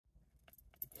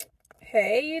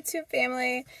Hey, YouTube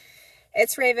family.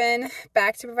 It's Raven,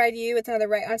 back to provide you with another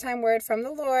right on time word from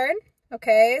the Lord.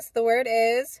 Okay, so the word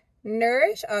is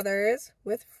nourish others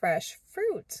with fresh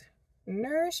fruit.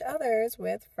 Nourish others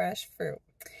with fresh fruit.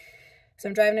 So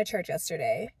I'm driving to church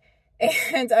yesterday,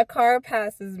 and a car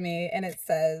passes me, and it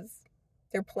says,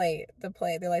 their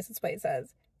license plate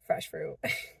says, fresh fruit.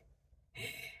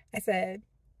 I said,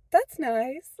 that's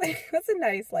nice. That's a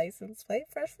nice license plate,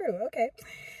 fresh fruit, okay.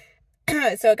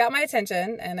 So it got my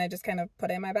attention, and I just kind of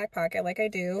put it in my back pocket like I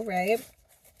do, right?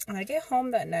 And I get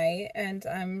home that night, and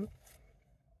I'm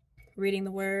reading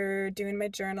the word, doing my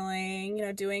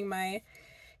journaling, doing my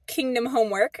kingdom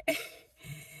homework.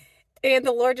 And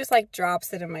the Lord just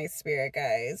drops it in my spirit,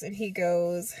 guys. And he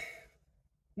goes,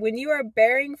 when you are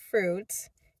bearing fruit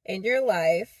in your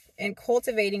life and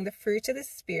cultivating the fruit of the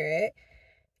Spirit,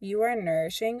 you are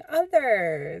nourishing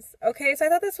others. Okay, so I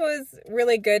thought this was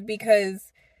really good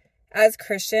because as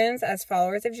Christians, as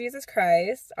followers of Jesus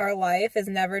Christ, our life is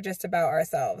never just about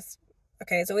ourselves.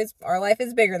 Okay, it's always, our life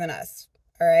is bigger than us.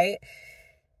 All right.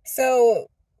 So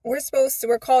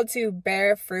we're called to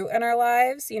bear fruit in our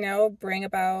lives, bring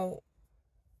about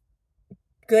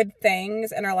good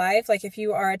things in our life. Like if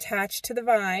you are attached to the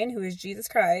vine, who is Jesus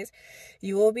Christ,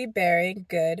 you will be bearing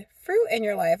good fruit in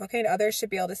your life. Okay. And others should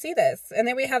be able to see this. And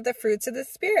then we have the fruits of the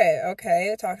Spirit. Okay.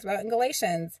 It talks about in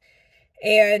Galatians.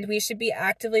 And we should be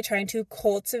actively trying to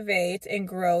cultivate and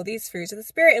grow these fruits of the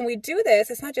Spirit. And we do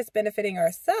this, it's not just benefiting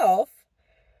ourselves,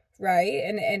 right?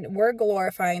 And we're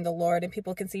glorifying the Lord and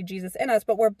people can see Jesus in us,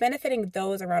 but we're benefiting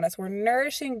those around us. We're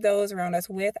nourishing those around us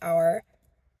with our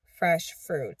fresh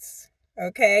fruits,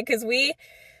 okay? Because if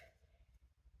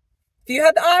you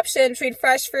have the option between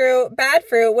fresh fruit, bad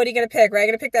fruit, what are you going to pick, right? You're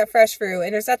going to pick that fresh fruit.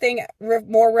 And there's nothing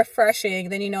more refreshing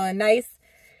than, a nice,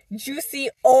 juicy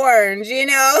orange,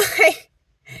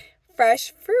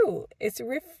 fresh fruit. It's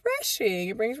refreshing.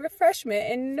 It brings refreshment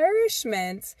and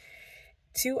nourishment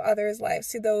to others' lives,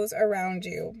 to those around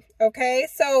you. Okay,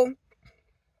 so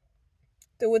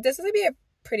this is going to be a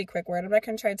pretty quick word. I'm not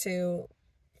going to try to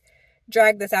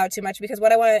drag this out too much because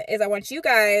what I want you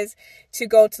guys to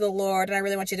go to the Lord, and I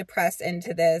really want you to press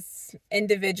into this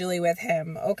individually with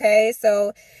him. Okay,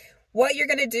 so what you're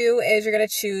going to do is you're going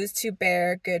to choose to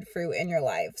bear good fruit in your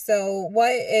life. So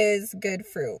what is good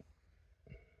fruit?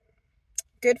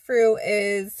 Good fruit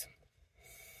is,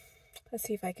 let's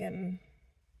see if I can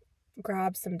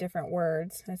grab some different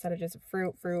words instead of just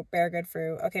fruit, bear good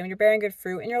fruit. Okay, when you're bearing good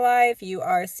fruit in your life, you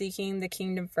are seeking the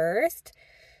kingdom first,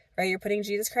 right? You're putting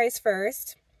Jesus Christ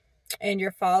first, and you're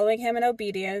following him in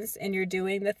obedience, and you're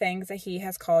doing the things that he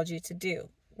has called you to do.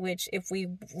 Which, if we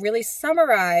really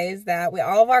summarize that,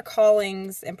 all of our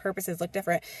callings and purposes look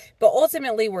different, but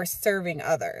ultimately we're serving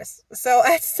others. So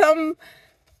at some,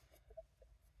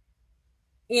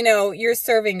 you're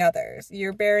serving others,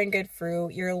 you're bearing good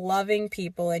fruit, you're loving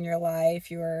people in your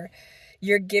life, you're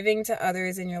giving to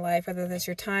others in your life, whether that's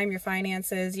your time, your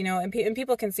finances, and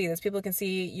people can see this. People can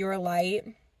see your light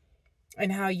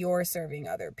and how you're serving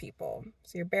other people.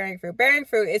 So you're bearing fruit. Bearing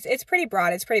fruit, it's pretty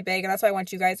broad, it's pretty big, and that's why I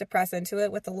want you guys to press into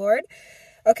it with the Lord.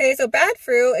 Okay, so bad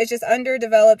fruit is just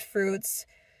underdeveloped fruits.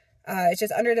 It's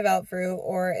just underdeveloped fruit,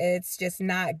 or it's just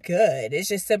not good. It's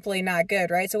just simply not good,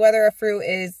 right? So whether a fruit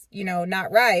is,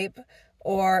 not ripe,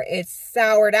 or it's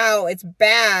soured out, it's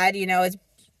bad, it's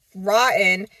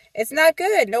rotten, it's not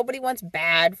good. Nobody wants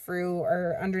bad fruit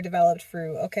or underdeveloped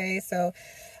fruit. Okay, so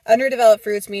underdeveloped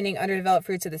fruits meaning underdeveloped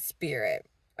fruits of the Spirit.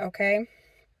 Okay,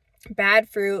 bad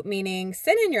fruit meaning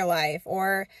sin in your life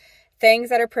or things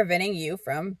that are preventing you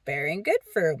from bearing good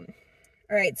fruit.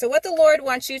 All right, so what the Lord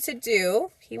wants you to do,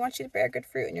 he wants you to bear good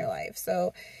fruit in your life.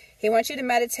 So he wants you to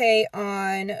meditate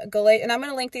on Galatians, and I'm going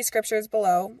to link these scriptures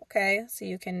below, okay, so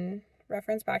you can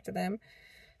reference back to them.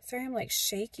 Sorry, I'm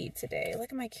shaky today.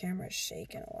 Look at my camera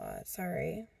shaking a lot.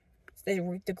 Sorry.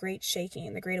 The great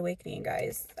shaking, the great awakening,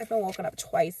 guys. I've been woken up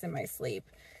twice in my sleep,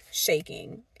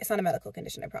 shaking. It's not a medical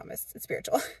condition, I promise. It's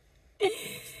spiritual.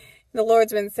 The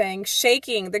Lord's been saying,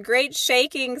 shaking, the great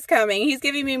shaking's coming. He's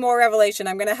giving me more revelation.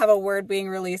 I'm going to have a word being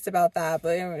released about that,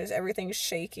 but everything's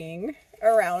shaking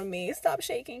around me. Stop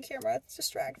shaking, camera. It's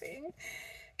distracting.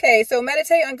 Okay, so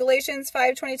meditate on Galatians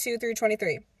 5:22 through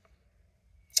 23.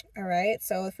 All right,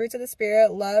 so the fruits of the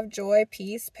Spirit: love, joy,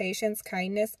 peace, patience,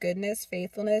 kindness, goodness,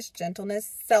 faithfulness, gentleness,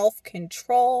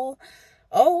 self-control.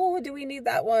 Oh, do we need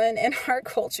that one in our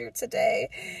culture today?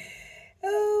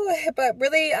 Oh, but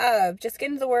really, just get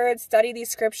into the Word, study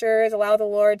these scriptures, allow the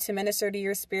Lord to minister to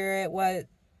your spirit what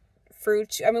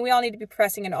fruit. I mean, we all need to be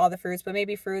pressing into all the fruits, but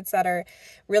maybe fruits that are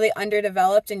really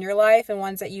underdeveloped in your life and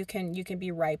ones that you can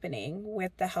be ripening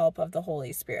with the help of the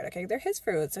Holy Spirit. Okay, they're his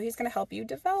fruits, so he's going to help you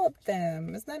develop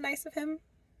them. Isn't that nice of him?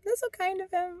 That's so kind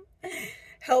of him.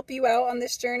 Help you out on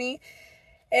this journey.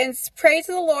 And pray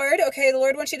to the Lord. Okay, the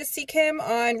Lord wants you to seek him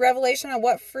on revelation on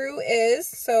what fruit is.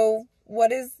 So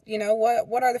what is,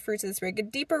 what are the fruits of the Spirit?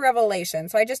 Get deeper revelation.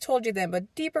 So I just told you them,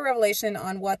 but deeper revelation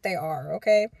on what they are,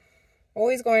 okay?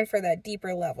 Always going for that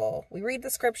deeper level. We read the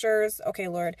scriptures. Okay,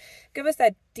 Lord, give us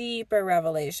that deeper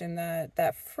revelation,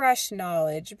 that fresh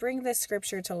knowledge. Bring this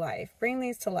scripture to life. Bring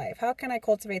these to life. How can I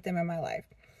cultivate them in my life?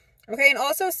 Okay, and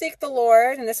also seek the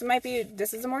Lord, and this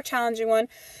is a more challenging one.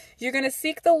 You're going to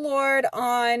seek the Lord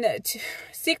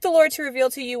to reveal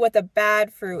to you what the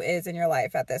bad fruit is in your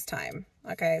life at this time.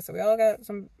 Okay, so we all got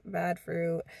some bad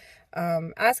fruit.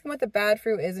 Ask him what the bad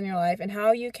fruit is in your life and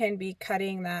how you can be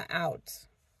cutting that out.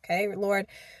 Okay, Lord,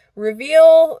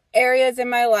 reveal areas in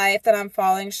my life that I'm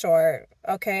falling short.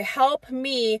 Okay, help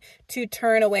me to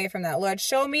turn away from that. Lord,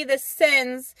 show me the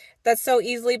sins that so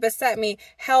easily beset me.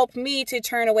 Help me to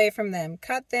turn away from them.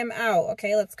 Cut them out.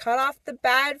 Okay, let's cut off the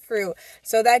bad fruit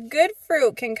so that good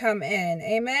fruit can come in.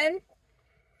 Amen.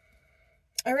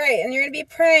 All right, and you're going to be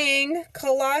praying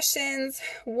Colossians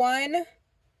 1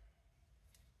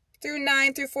 through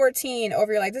 9 through 14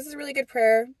 over your life. This is a really good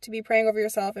prayer to be praying over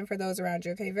yourself and for those around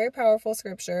you. Okay, very powerful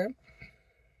scripture.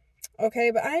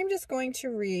 Okay, but I'm just going to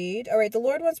read. All right, the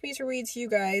Lord wants me to read to you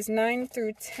guys 9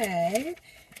 through 10.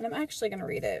 And I'm actually going to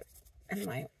read it in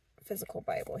my physical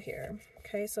Bible here.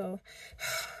 Okay, so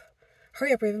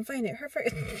hurry up, Raven, find it.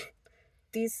 Hurry.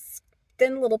 These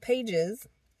thin little pages,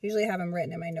 usually have them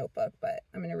written in my notebook, but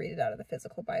I'm going to read it out of the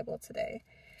physical Bible today.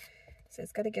 So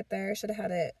it's got to get there. I should have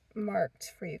had it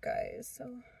marked for you guys.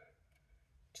 So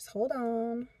just hold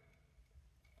on.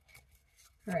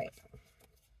 All right.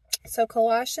 So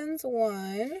Colossians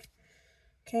 1.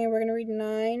 Okay, we're going to read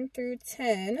 9 through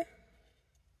 10.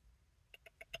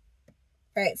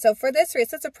 All right, so for this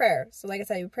reason, it's a prayer. So like I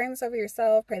said, you're praying this over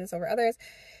yourself, pray this over others.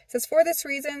 It says, for this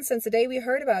reason, since the day we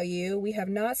heard about you, we have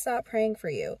not stopped praying for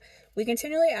you. We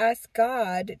continually ask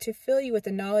God to fill you with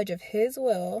the knowledge of his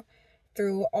will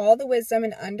through all the wisdom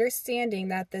and understanding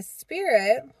that the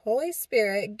Spirit, Holy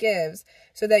Spirit, gives,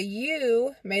 so that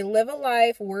you may live a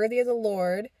life worthy of the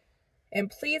Lord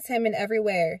and please him in every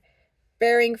way,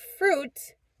 bearing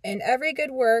fruit in every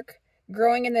good work,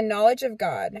 growing in the knowledge of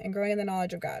God,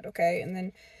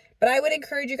 okay? But I would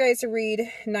encourage you guys to read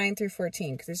 9 through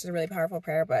 14, because this is a really powerful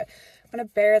prayer, but we want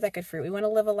to bear that good fruit. We want to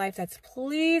live a life that's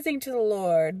pleasing to the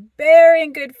Lord,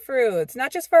 bearing good fruits,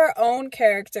 not just for our own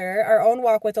character, our own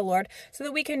walk with the Lord, so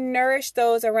that we can nourish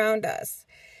those around us.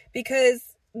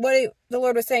 Because what the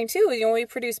Lord was saying too, when we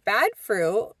produce bad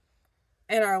fruit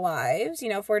in our lives,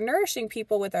 if we're nourishing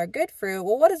people with our good fruit,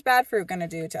 well, what is bad fruit going to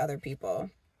do to other people?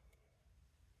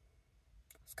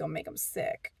 It's going to make them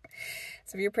sick.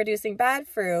 So if you're producing bad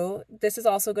fruit, this is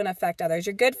also going to affect others.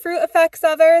 Your good fruit affects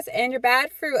others and your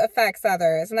bad fruit affects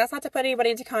others. And that's not to put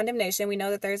anybody into condemnation. We know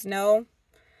that there's no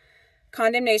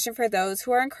condemnation for those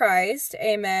who are in Christ.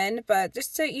 Amen. But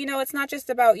just to, it's not just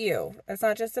about you. It's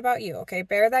not just about you. Okay.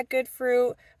 Bear that good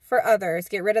fruit for others.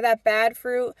 Get rid of that bad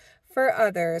fruit for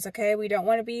others. Okay. We don't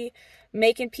want to be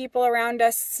making people around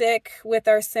us sick with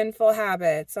our sinful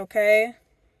habits. Okay.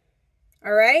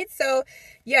 All right. So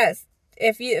yes,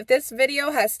 if this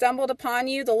video has stumbled upon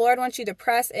you, the Lord wants you to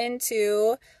press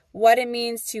into what it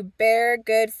means to bear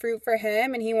good fruit for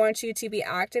him. And he wants you to be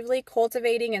actively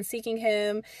cultivating and seeking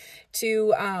him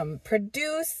to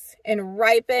produce and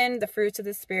ripen the fruits of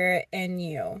the Spirit in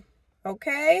you.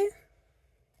 Okay?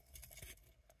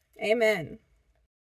 Amen.